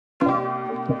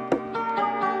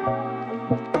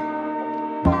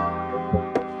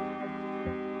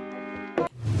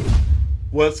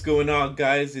What's going on,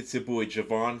 guys? It's your boy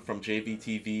Javon from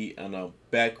JVTV, and I'm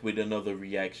back with another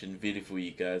reaction video for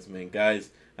you guys, man.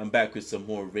 Guys, I'm back with some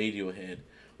more Radiohead.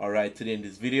 Alright, today in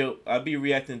this video, I'll be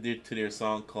reacting to their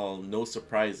song called No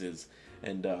Surprises.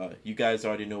 And you guys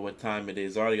already know what time it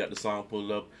is. I already got the song pulled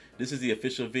up. This is the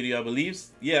official video, I believe.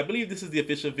 Yeah, I believe this is the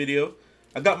official video.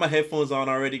 I got my headphones on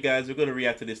already, guys. We're going to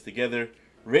react to this together.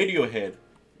 Radiohead,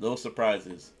 No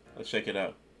Surprises. Let's check it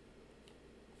out.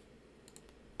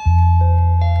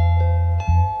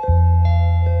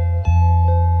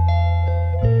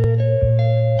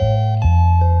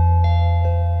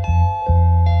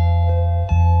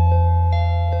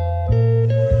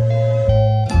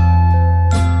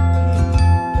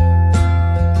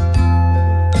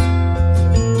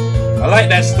 I like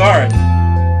that start.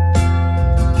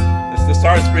 The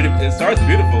start's pretty. It starts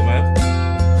beautiful, man.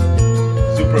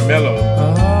 Super mellow.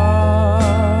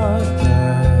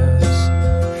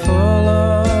 Full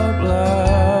up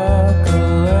like a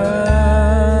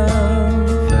landfill,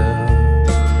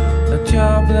 a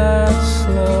job that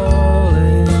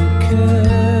slowly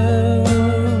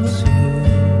kills you.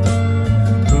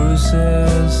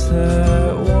 Bruises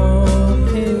that won't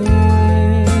heal.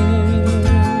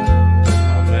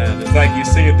 Oh man, it's like you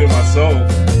singing through my soul.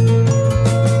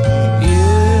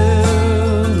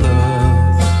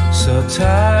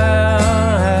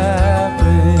 Happy,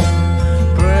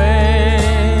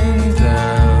 bring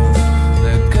down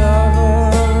the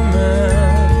government.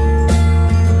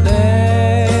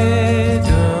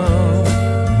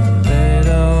 They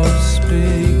don't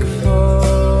speak for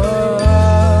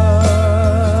us.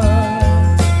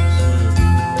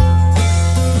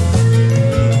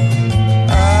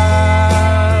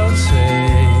 I'll take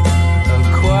a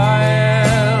quiet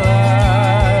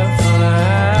life for the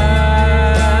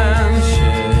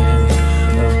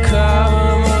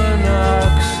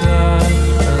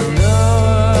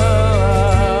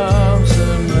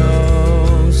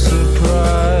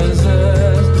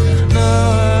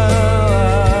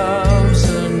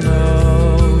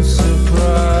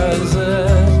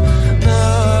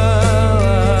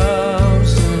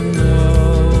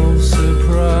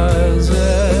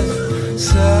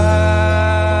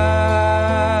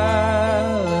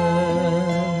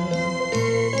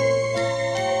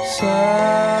I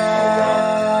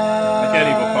can't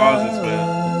even pause this, man.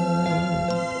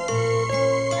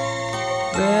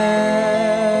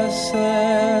 This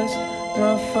is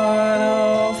my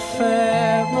final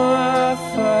fate, my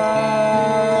final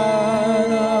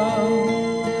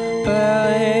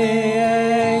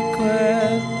bellyache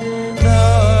with no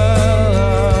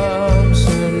alarms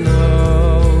and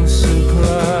no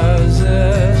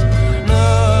surprises, no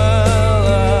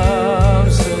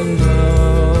alarms and no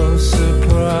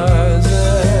surprises,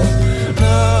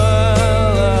 no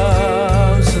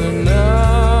alarms and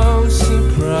no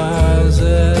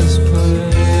surprises, please.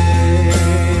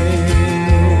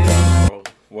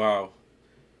 Wow.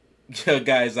 Yo,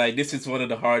 guys, like, this is one of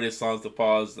the hardest songs to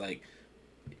pause. Like,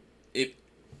 it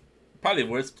probably the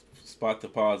worst spot to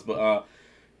pause, but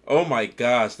oh my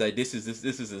gosh, like, this is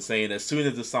insane. As soon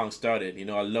as the song started, you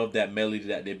know, I love that melody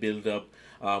that they build up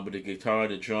with the guitar,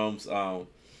 the drums.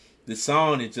 The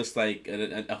song is just like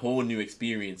a whole new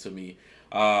experience for me.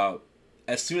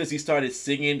 As soon as he started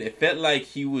singing, it felt like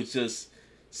he was just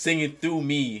singing through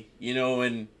me, you know,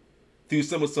 and through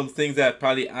some things that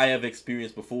probably I have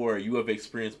experienced before, or you have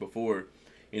experienced before.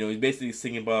 You know, he's basically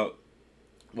singing about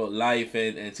life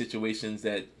and situations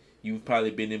that you've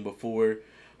probably been in before.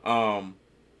 And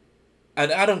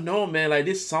I don't know, man, like,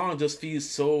 this song just feels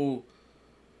so,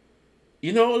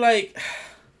 you know, like,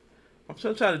 I'm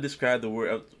trying to describe the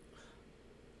word.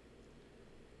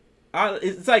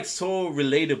 It's like so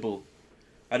relatable.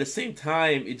 At the same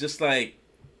time, it's just like,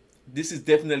 this is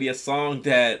definitely a song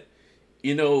that,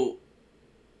 you know,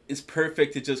 is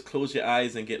perfect to just close your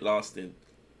eyes and get lost in.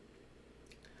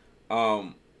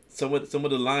 Some of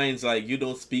the lines, like, you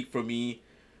don't speak for me.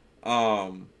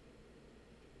 Another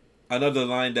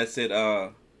line that said,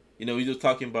 you know, he's just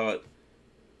talking about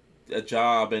a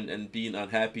job and being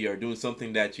unhappy or doing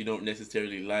something that you don't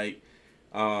necessarily like.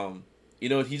 You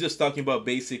know, he's just talking about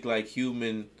basic, like,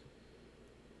 human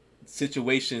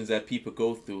situations that people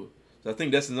go through. So I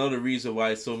think that's another reason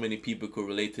why so many people could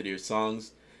relate to their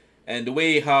songs. And the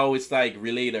way how it's like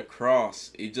relayed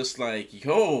across, it's just like,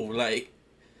 yo, like,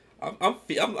 I'm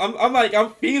like,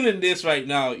 I'm feeling this right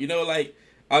now, you know, like,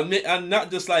 I'm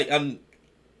not just like,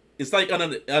 it's like on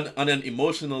an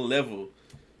emotional level,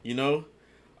 you know.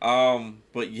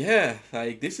 But yeah,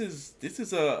 like, this is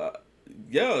a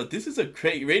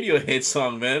great Radiohead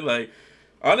song, man. Like,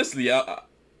 honestly,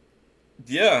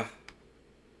 yeah,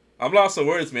 I'm lost for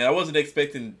words, man. I wasn't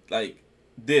expecting like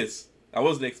this. I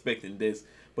wasn't expecting this,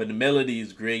 but the melody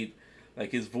is great.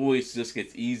 Like his voice just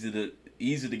gets easy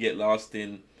to get lost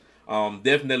in.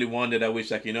 Definitely one that I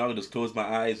wish I could, I could just close my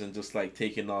eyes and just like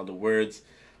take in all the words.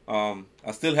 I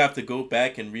still have to go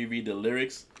back and reread the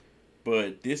lyrics,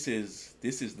 but this is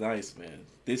nice, man.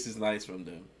 This is nice from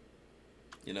them.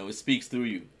 It speaks through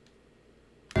you.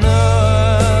 No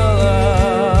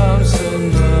alarms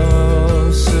and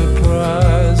no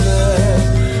surprises.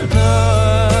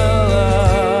 No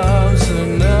alarms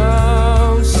and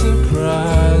no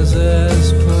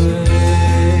surprises, please.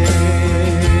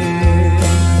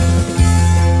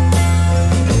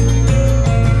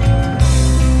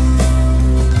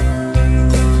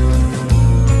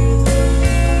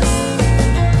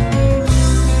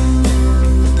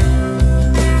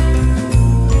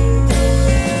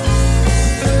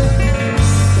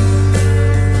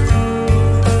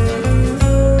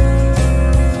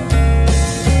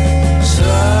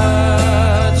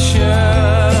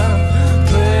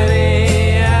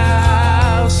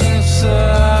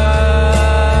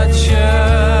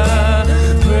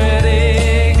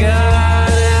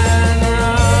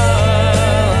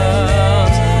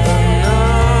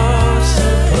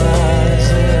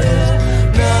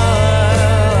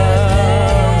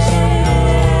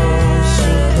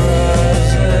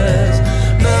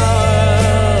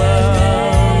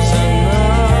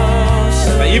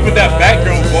 Even that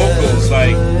background vocals,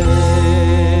 like,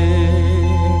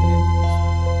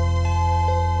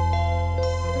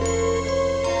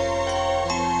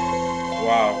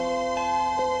 wow.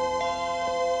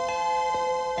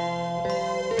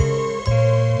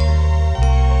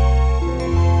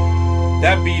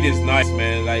 That beat is nice,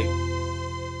 man. Like,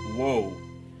 whoa.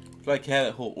 It's like I had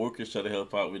a whole orchestra to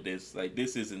help out with this. Like,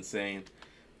 this is insane.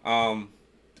 Wow.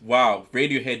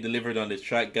 Radiohead delivered on this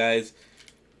track, guys.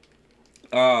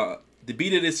 The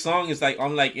beat of this song is like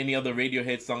unlike any other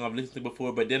Radiohead song I've listened to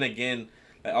before, but then again,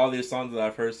 like all these songs that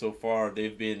I've heard so far,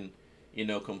 they've been,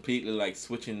 completely like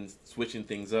switching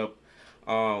things up.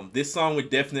 This song would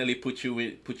definitely put you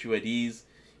at ease.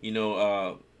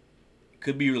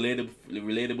 Could be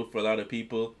relatable for a lot of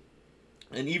people,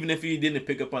 and even if you didn't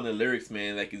pick up on the lyrics,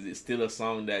 man, like it's still a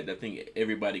song that I think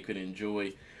everybody could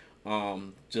enjoy.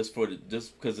 Just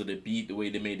because of the beat, the way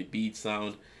they made the beat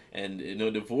sound. And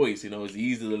the voice, is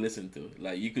easy to listen to.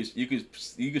 Like you could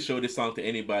show this song to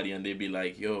anybody and they'd be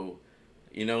like, yo,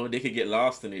 they could get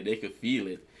lost in it. They could feel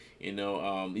it.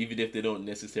 Even if they don't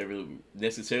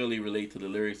necessarily relate to the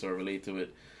lyrics or relate to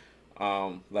it,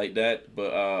 like that.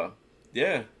 But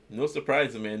yeah, no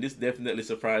surprises, man. This definitely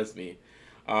surprised me.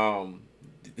 I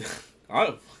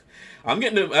think I'm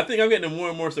getting more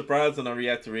and more surprised when I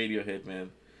react to Radiohead,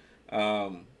 man.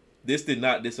 This did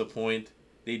not disappoint.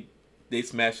 They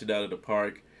smashed it out of the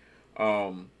park.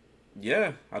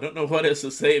 Yeah, I don't know what else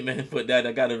to say, man. But that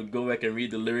I gotta go back and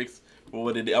read the lyrics for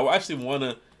what it did. I actually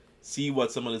wanna see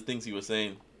what some of the things he was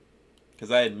saying,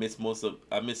 because I missed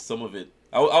some of it.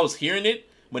 I was hearing it,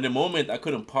 but in the moment I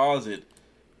couldn't pause it,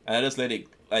 and I just let it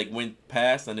like went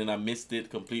past, and then I missed it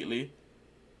completely.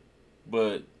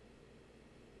 But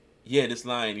yeah, this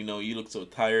line, you look so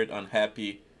tired,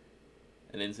 unhappy,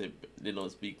 and then said they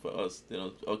don't speak for us.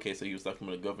 Okay, so he was talking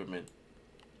about the government.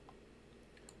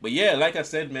 But yeah, like I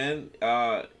said, man,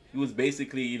 it was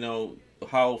basically,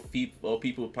 how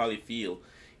people probably feel.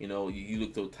 You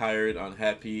look so tired,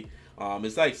 unhappy.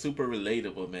 It's like super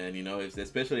relatable, man.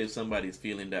 Especially if somebody's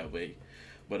feeling that way.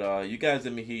 But you guys,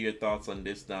 let me hear your thoughts on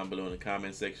this down below in the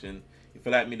comment section. If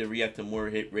you'd like me to react to more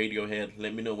Radiohead,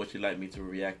 let me know what you'd like me to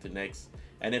react to next.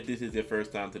 And if this is your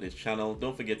first time to this channel,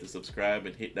 don't forget to subscribe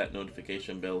and hit that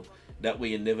notification bell. That way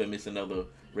you never miss another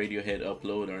Radiohead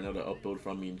upload or another upload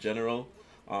from me in general.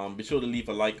 Be sure to leave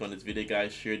a like on this video,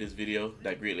 guys. Share this video.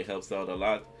 That greatly helps out a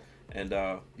lot. And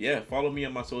yeah, follow me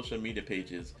on my social media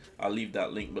pages. I'll leave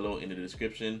that link below in the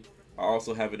description. I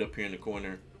also have it up here in the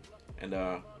corner. And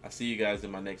I'll see you guys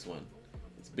in my next one.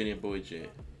 It's been your boy Jay.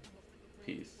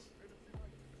 Peace.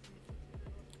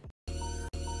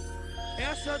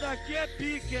 Essa daqui é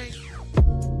pique, hein?